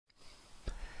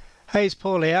Hey, it's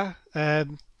Paul here.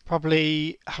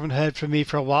 Probably haven't heard from me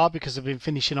for a while because I've been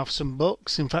finishing off some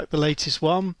books. In fact, the latest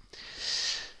one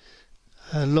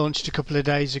launched a couple of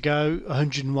days ago,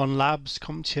 101 Labs,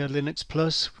 CompTIA Linux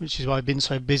Plus, which is why I've been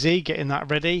so busy getting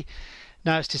that ready.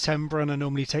 Now it's December and I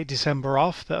normally take December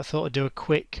off, but I thought I'd do a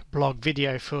quick blog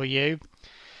video for you.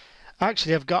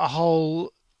 Actually, I've got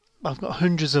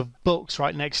hundreds of books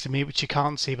right next to me, which you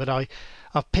can't see, but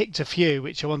I've picked a few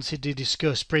which I wanted to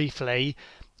discuss briefly,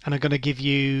 and I'm going to give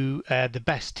you the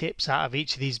best tips out of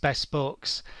each of these best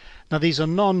books. Now, these are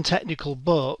non-technical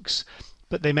books,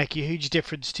 but they make a huge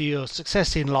difference to your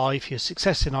success in life, your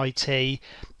success in IT,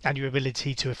 and your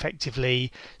ability to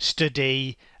effectively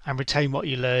study and retain what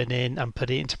you're learning and put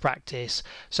it into practice.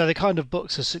 So the kind of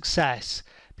books of success,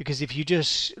 because if you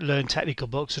just learn technical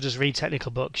books or just read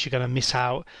technical books, you're going to miss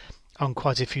out on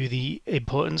quite a few of the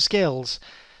important skills.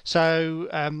 So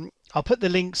I'll put the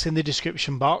links in the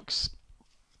description box.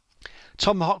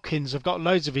 Tom Hopkins, I've got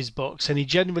loads of his books, and he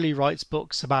generally writes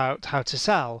books about how to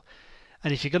sell.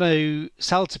 And if you're going to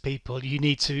sell to people, you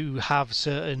need to have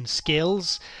certain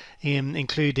skills,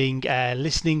 including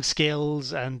listening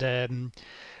skills and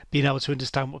being able to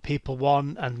understand what people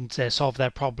want and solve their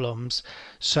problems.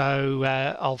 So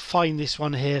I'll find this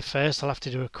one here first. I'll have to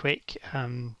do a quick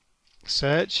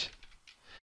search.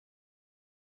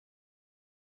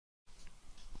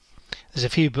 There's a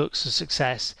few books of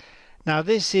success. Now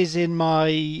this is in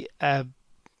my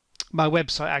my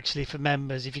website actually for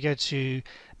members. If you go to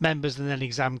members and then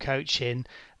exam coaching,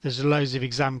 there's loads of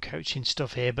exam coaching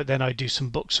stuff here, but then I do some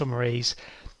book summaries.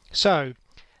 So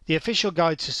the Official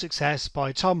Guide to Success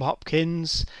by Tom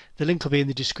Hopkins. The link will be in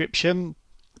the description.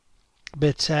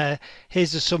 But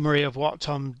here's a summary of what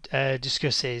Tom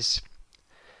discusses.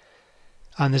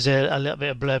 And there's a little bit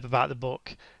of blurb about the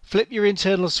book. Flip your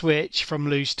internal switch from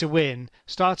lose to win.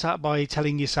 Start out by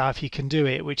telling yourself you can do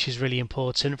it, which is really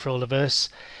important for all of us.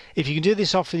 If you can do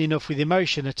this often enough with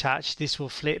emotion attached, this will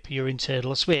flip your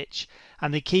internal switch.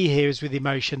 And the key here is with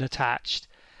emotion attached.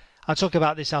 I'll talk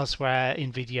about this elsewhere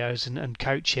in videos and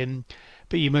coaching,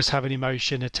 but you must have an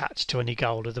emotion attached to any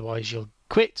goal, otherwise you'll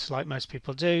quit, like most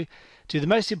people do. Do the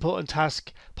most important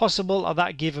task possible at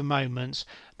that given moment,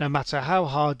 no matter how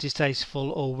hard,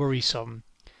 distasteful or worrisome.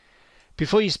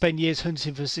 Before you spend years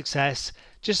hunting for success,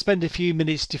 just spend a few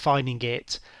minutes defining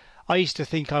it. I used to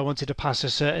think I wanted to pass a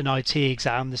certain IT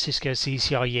exam, the Cisco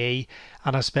CCIE,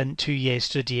 and I spent 2 years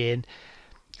studying.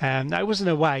 That wasn't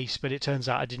a waste, but it turns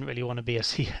out I didn't really want to be a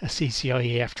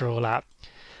CCIE after all that.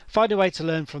 Find a way to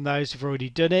learn from those who've already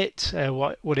done it,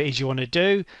 what it is you want to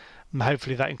do.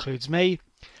 Hopefully that includes me.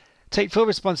 Take full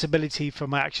responsibility for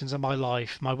my actions and my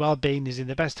life. My well-being is in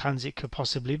the best hands it could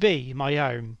possibly be, my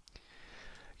own.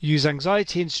 Use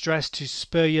anxiety and stress to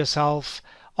spur yourself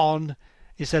on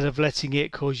instead of letting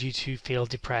it cause you to feel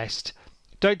depressed.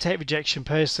 Don't take rejection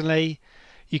personally.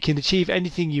 You can achieve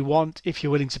anything you want if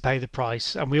you're willing to pay the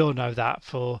price, and we all know that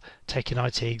for taking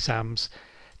IT exams.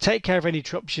 Take care of any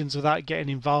interruptions without getting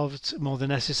involved more than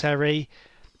necessary.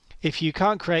 If you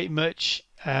can't create much,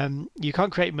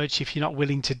 if you're not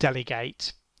willing to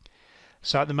delegate.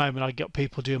 So at the moment I got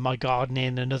people doing my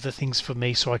gardening and other things for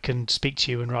me so I can speak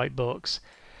to you and write books.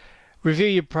 Review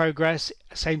your progress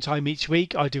same time each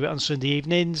week. I do it on Sunday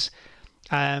evenings.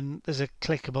 There's a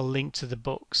clickable link to the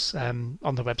books on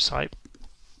the website.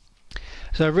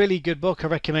 So a really good book. I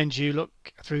recommend you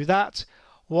look through that.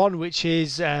 One which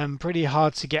is pretty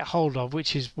hard to get hold of,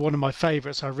 which is one of my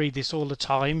favourites. I read this all the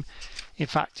time. In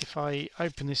fact, if I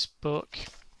open this book,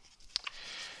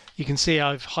 you can see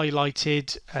I've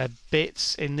highlighted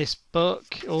bits in this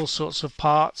book, all sorts of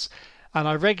parts, and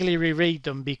I regularly reread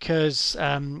them because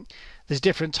there's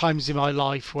different times in my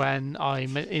life when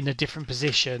I'm in a different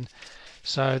position.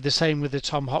 So the same with the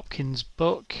Tom Hopkins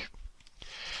book.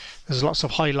 There's lots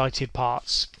of highlighted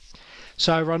parts.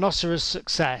 So Rhinoceros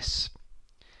Success.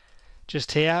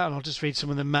 Just here, and I'll just read some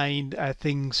of the main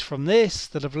things from this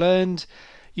that I've learned.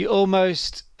 You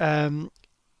almost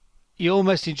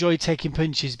enjoy taking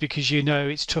punches because you know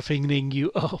it's toughening you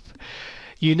up.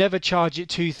 You never charge at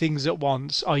two things at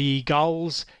once, i.e.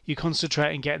 goals. You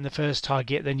concentrate on getting the first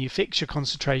target, then you fix your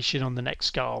concentration on the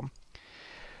next goal.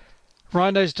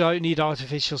 Rhinos don't need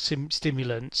artificial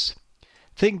stimulants.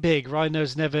 Think big.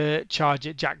 Rhinos never charge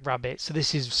at jackrabbits, so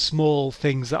this is small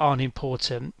things that aren't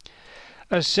important.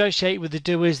 Associate with the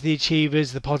doers, the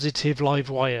achievers, the positive live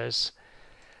wires.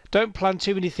 Don't plan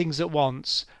too many things at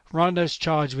once. Rhinos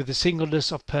charge with the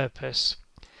singleness of purpose.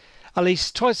 At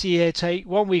least twice a year, take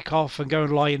 1 week off and go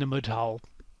and lie in a mud hole.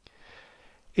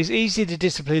 It's easy to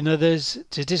discipline others.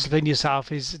 To discipline yourself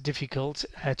is difficult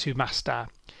to master.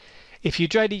 If you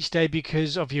dread each day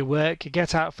because of your work,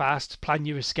 get out fast, plan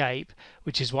your escape,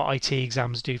 which is what IT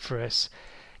exams do for us.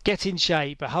 Get in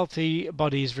shape. A healthy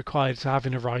body is required to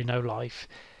having a rhino life.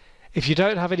 If you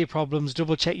don't have any problems,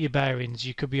 double check your bearings.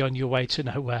 You could be on your way to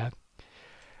nowhere.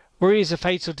 Worry is a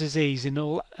fatal disease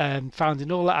found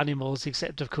in all animals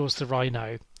except, of course, the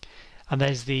rhino. And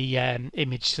there's the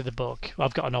image to the book.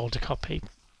 I've got an older copy.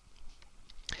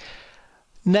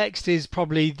 Next is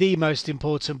probably the most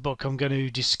important book I'm going to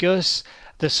discuss,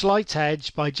 The Slight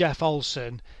Edge by Jeff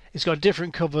Olson. It's got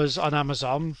different covers on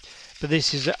Amazon, but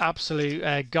this is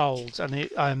absolute gold. And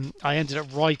I ended up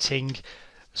writing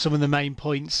some of the main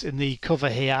points in the cover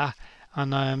here.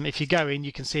 And if you go in,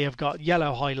 you can see I've got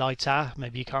yellow highlighter,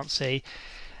 maybe you can't see,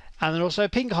 and then also a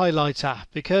pink highlighter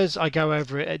because I go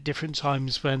over it at different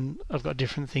times when I've got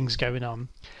different things going on.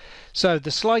 So The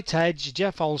Slight Edge,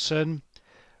 Jeff Olson.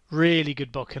 Really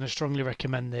good book, and I strongly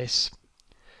recommend this.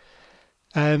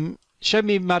 Show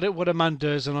me what a man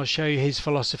does, and I'll show you his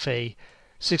philosophy.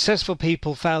 Successful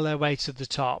people fail their way to the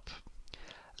top.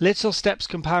 Little steps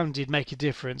compounded make a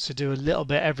difference, so do a little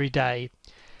bit every day.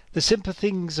 The simple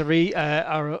things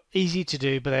are easy to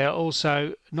do, but they are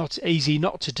also not easy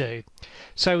not to do.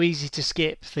 So easy to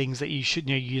skip things that you should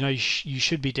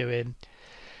be doing.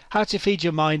 How to feed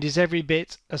your mind is every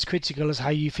bit as critical as how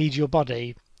you feed your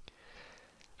body.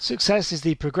 Success is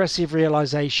the progressive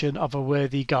realization of a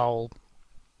worthy goal.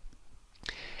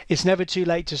 It's never too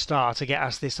late to start. I get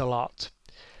asked this a lot.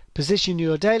 Position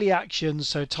your daily actions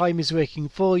so time is working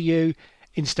for you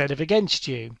instead of against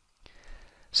you.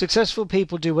 Successful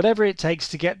people do whatever it takes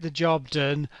to get the job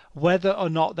done, whether or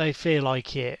not they feel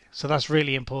like it. So that's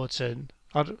really important.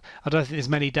 I don't think there's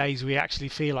many days we actually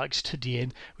feel like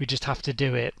studying. We just have to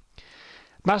do it.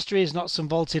 Mastery is not some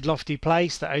vaulted lofty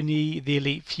place that only the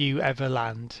elite few ever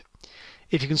land.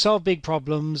 If you can solve big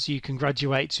problems, you can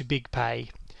graduate to big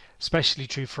pay. Especially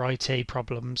true for IT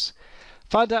problems.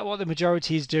 Find out what the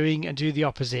majority is doing and do the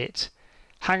opposite.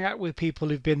 Hang out with people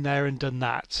who've been there and done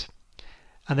that.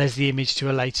 And there's the image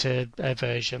to a later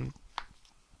version.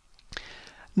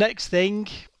 Next thing,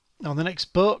 on the next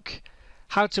book,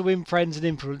 How to Win Friends and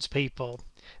Influence People.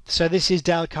 So this is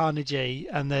Dale Carnegie,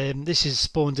 and this has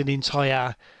spawned an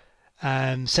entire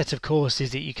set of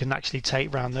courses that you can actually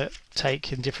take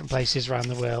in different places around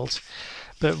the world.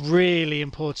 But really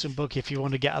important book if you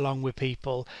want to get along with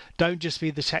people. Don't just be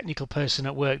the technical person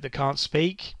at work that can't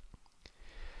speak.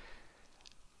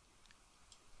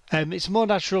 It's more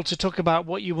natural to talk about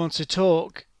what you want than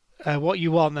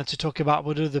to talk about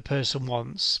what other person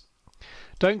wants.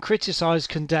 Don't criticise,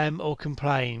 condemn, or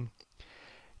complain.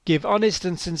 Give honest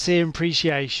and sincere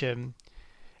appreciation.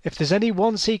 If there's any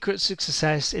one secret to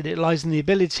success, it lies in the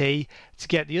ability to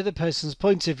get the other person's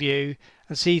point of view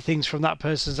and see things from that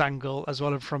person's angle as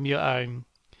well as from your own.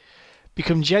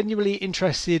 Become genuinely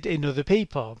interested in other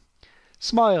people.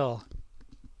 Smile.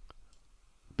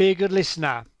 Be a good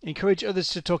listener. Encourage others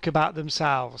to talk about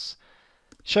themselves.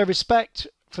 Show respect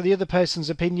for the other person's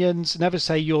opinions. Never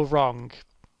say you're wrong.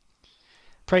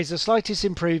 Praise the slightest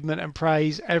improvement and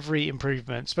praise every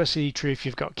improvement, especially true if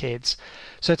you've got kids.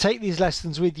 So take these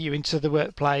lessons with you into the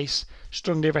workplace.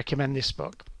 Strongly recommend this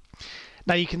book.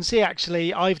 Now you can see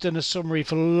actually I've done a summary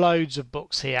for loads of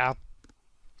books here.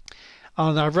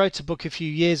 And I wrote a book a few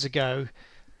years ago.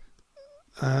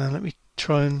 Let me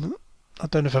try and... I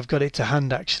don't know if I've got it to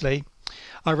hand actually.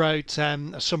 I wrote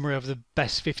a summary of the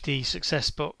best 50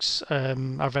 success books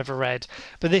I've ever read,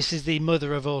 but this is the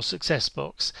mother of all success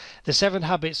books. The 7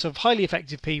 Habits of Highly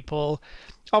Effective People.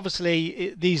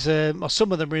 Obviously, these are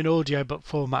some of them are in audiobook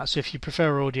format, so if you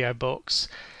prefer audiobooks,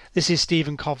 this is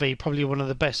Stephen Covey, probably one of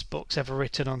the best books ever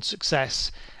written on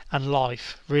success and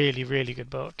life. Really, really good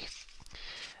book.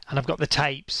 And I've got the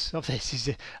tapes of this. Is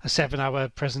a 7-hour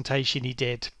presentation he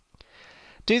did.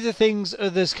 Do the things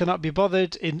others cannot be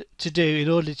bothered to do in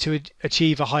order to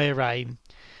achieve a higher aim.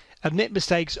 Admit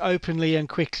mistakes openly and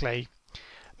quickly.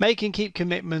 Make and keep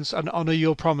commitments and honour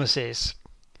your promises.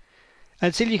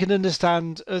 Until you can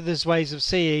understand others' ways of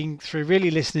seeing through really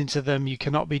listening to them, you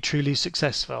cannot be truly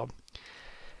successful.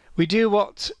 We do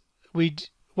what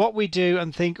we do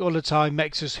and think all the time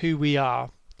makes us who we are.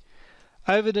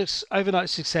 Overnight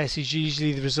success is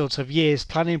usually the result of years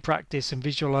planning, practice and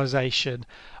visualization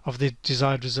of the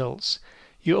desired results.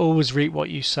 You always reap what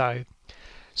you sow.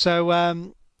 So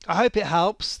I hope it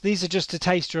helps. These are just a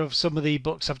taster of some of the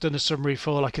books I've done a summary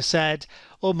for. Like I said,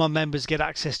 all my members get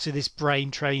access to this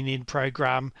brain training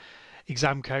program,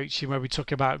 exam coaching, where we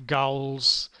talk about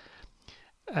goals,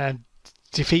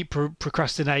 defeat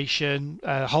procrastination,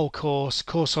 whole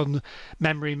course on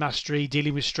memory mastery,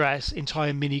 dealing with stress,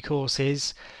 entire mini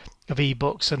courses. of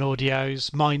ebooks and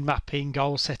audios, mind mapping,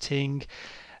 goal setting.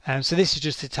 So this is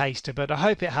just a taster, but I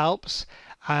hope it helps,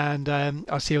 and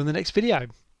I'll see you on the next video.